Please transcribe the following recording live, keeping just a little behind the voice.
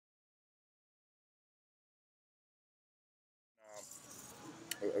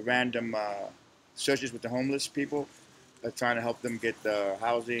random searches with the homeless people, trying to help them get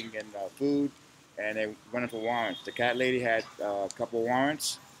housing and food, and they running for warrants. The cat lady had a couple of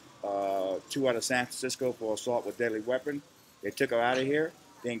warrants, 2 out of San Francisco for assault with deadly weapon. They took her out of here.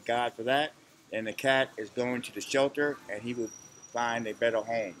 Thank God for that. And the cat is going to the shelter, and he will find a better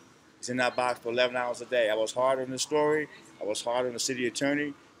home. He's in that box for 11 hours a day. I was hard on the story. I was hard on the city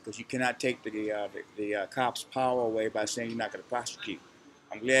attorney, because you cannot take the cops' power away by saying you're not going to prosecute.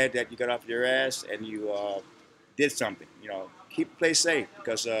 I'm glad that you got off your ass and you did something. You know, keep the place safe,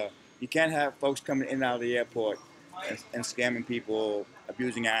 because you can't have folks coming in and out of the airport and scamming people,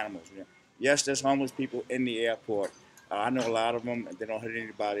 abusing animals. You know? Yes, there's homeless people in the airport. I know a lot of them, and they don't hurt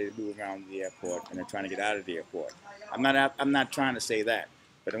anybody. They move around the airport, and they're trying to get out of the airport. I'm not trying to say that.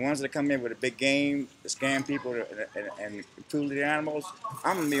 But the ones that come in with a big game, to scam people and fool the animals,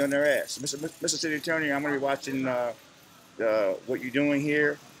 I'm going to be on their ass. Mr. City Attorney, I'm going to be watching what you're doing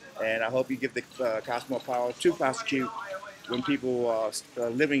here, and I hope you give the cops more power to prosecute when people are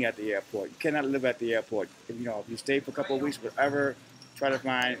living at the airport. You cannot live at the airport. If you stay for a couple of weeks, whatever, try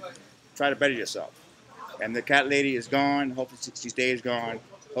to better yourself. And the cat lady is gone. Hopefully she stays gone.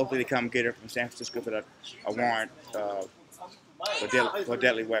 Hopefully they come get her from San Francisco for a warrant for a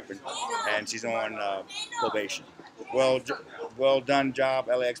deadly weapon, and she's on probation. Well done job,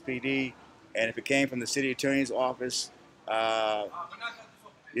 LAXPD. And if it came from the city attorney's office,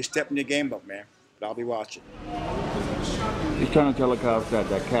 you're stepping your game up, man. But I'll be watching. He's trying to tell the cops that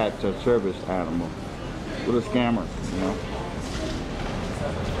that cat's a service animal with a scammer, you know.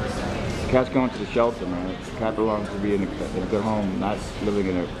 The cat's going to the shelter, man. The cat belongs to be in a good home, not living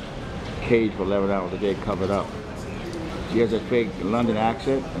in a cage for 11 hours a day covered up. She has a fake London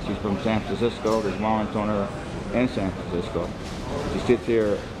accent, and she's from San Francisco. There's warrants on her in San Francisco. She sits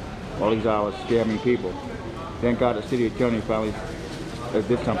here all these hours scamming people. Thank God the city attorney finally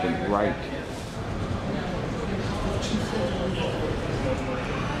did something right.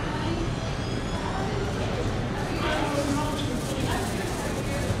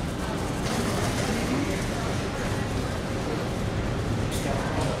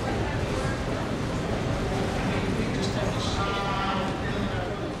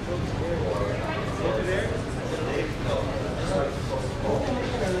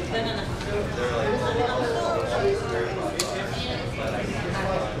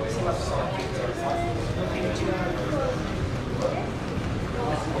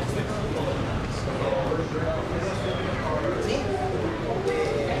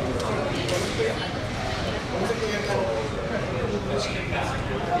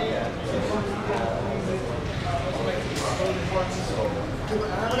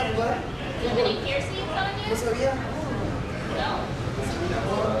 Do you have any piercings on you? No sabía. No?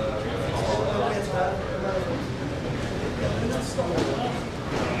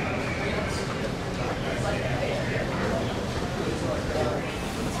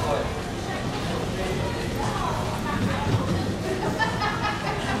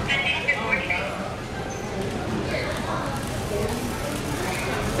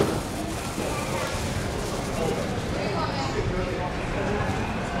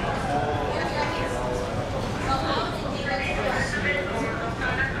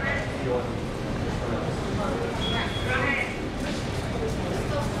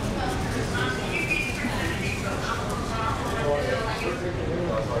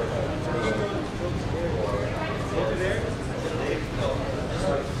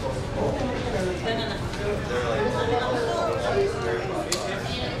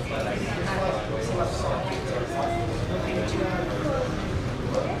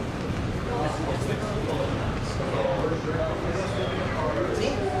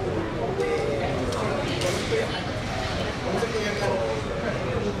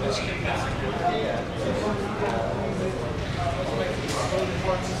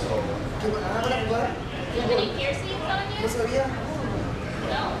 Do you have any piercings on you? No sabía.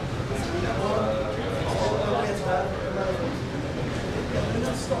 No?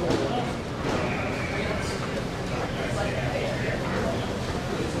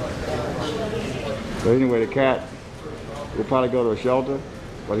 But anyway, the cat will probably go to a shelter,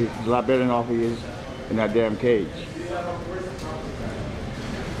 but he's a lot better than off he is in that damn cage.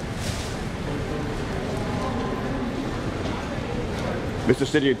 Mr.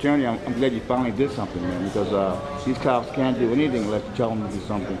 City Attorney, I'm glad you finally did something, man, because these cops can't do anything unless you tell them to do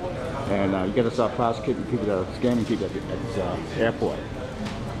something. And you got to start prosecuting people that are scamming people at this airport.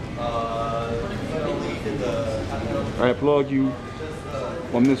 I applaud you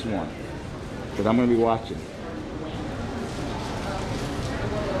on this one, because I'm going to be watching.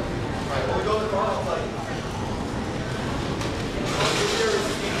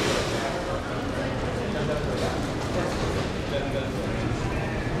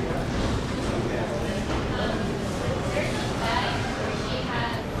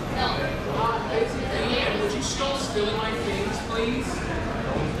 Still in my face, please.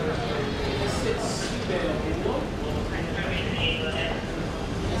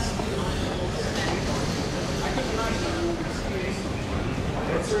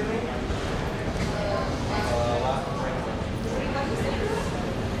 What's her name?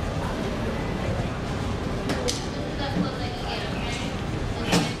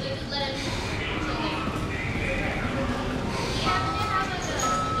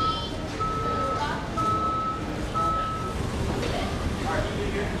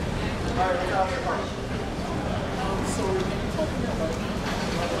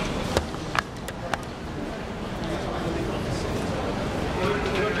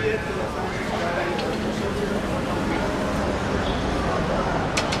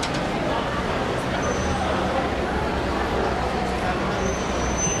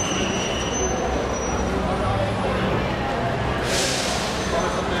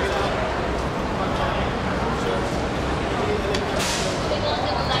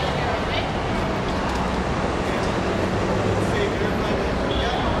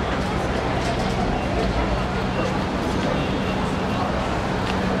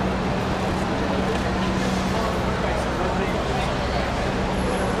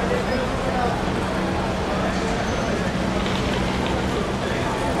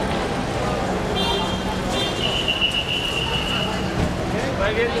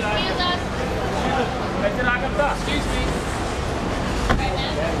 Excuse me. Right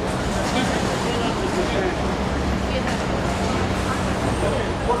now?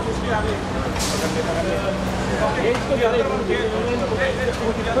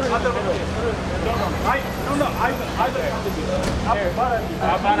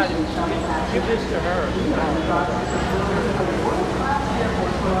 Give this to her.